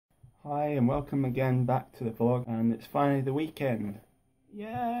Hi and welcome again back to the vlog, and it's finally the weekend. Yay!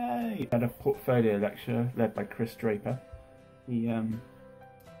 I had a portfolio lecture led by Chris Draper. He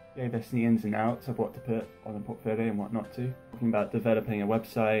gave us the ins and outs of what to put on a portfolio and what not to. Talking about developing a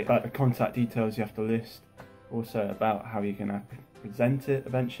website, about the contact details you have to list, also about how you're going to present it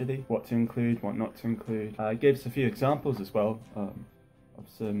eventually, what to include, what not to include. He gave us a few examples as well of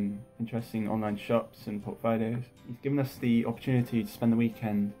some interesting online shops and portfolios. He's given us the opportunity to spend the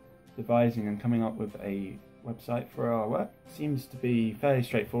weekend devising and coming up with a website for our work. Seems to be fairly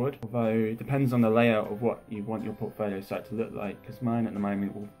straightforward, although it depends on the layout of what you want your portfolio site to look like, because mine at the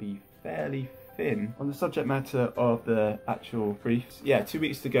moment will be fairly thin. On the subject matter of the actual briefs, yeah, 2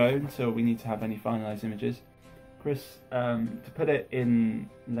 weeks to go until we need to have any finalised images. Chris, to put it in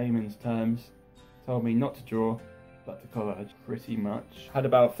layman's terms, told me not to draw, but to collage, pretty much. Had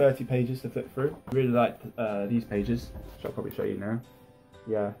about 30 pages to flip through. Really liked these pages, which I'll probably show you now.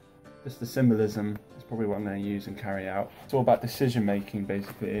 Yeah, just the symbolism is probably what I'm going to use and carry out. It's all about decision making,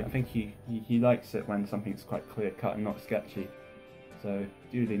 basically. I think he likes it when something's quite clear cut and not sketchy. So,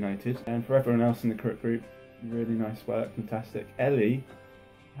 duly noted. And for everyone else in the Crook group, really nice work, fantastic. Ellie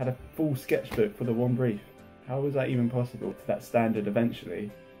had a full sketchbook for the one brief. How was that even possible? To that standard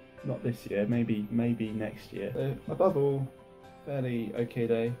eventually. Not this year, maybe next year. So, above all, fairly okay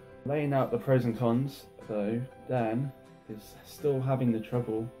day. Laying out the pros and cons, though, Dan is still having the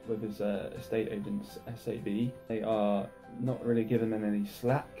trouble with his estate agent's SAB. They are not really giving him any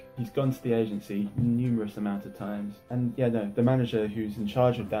slack. He's gone to the agency numerous amount of times, and yeah, no, the manager who's in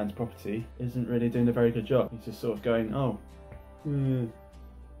charge of Dan's property isn't really doing a very good job. He's just sort of going, oh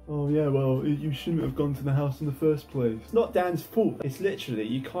yeah, well, you shouldn't have gone to the house in the first place. It's not Dan's fault. It's literally,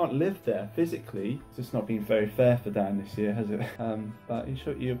 you can't live there physically. It's just not been very fair for Dan this year, has it? But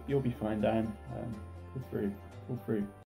you'll be fine, Dan. Pull through.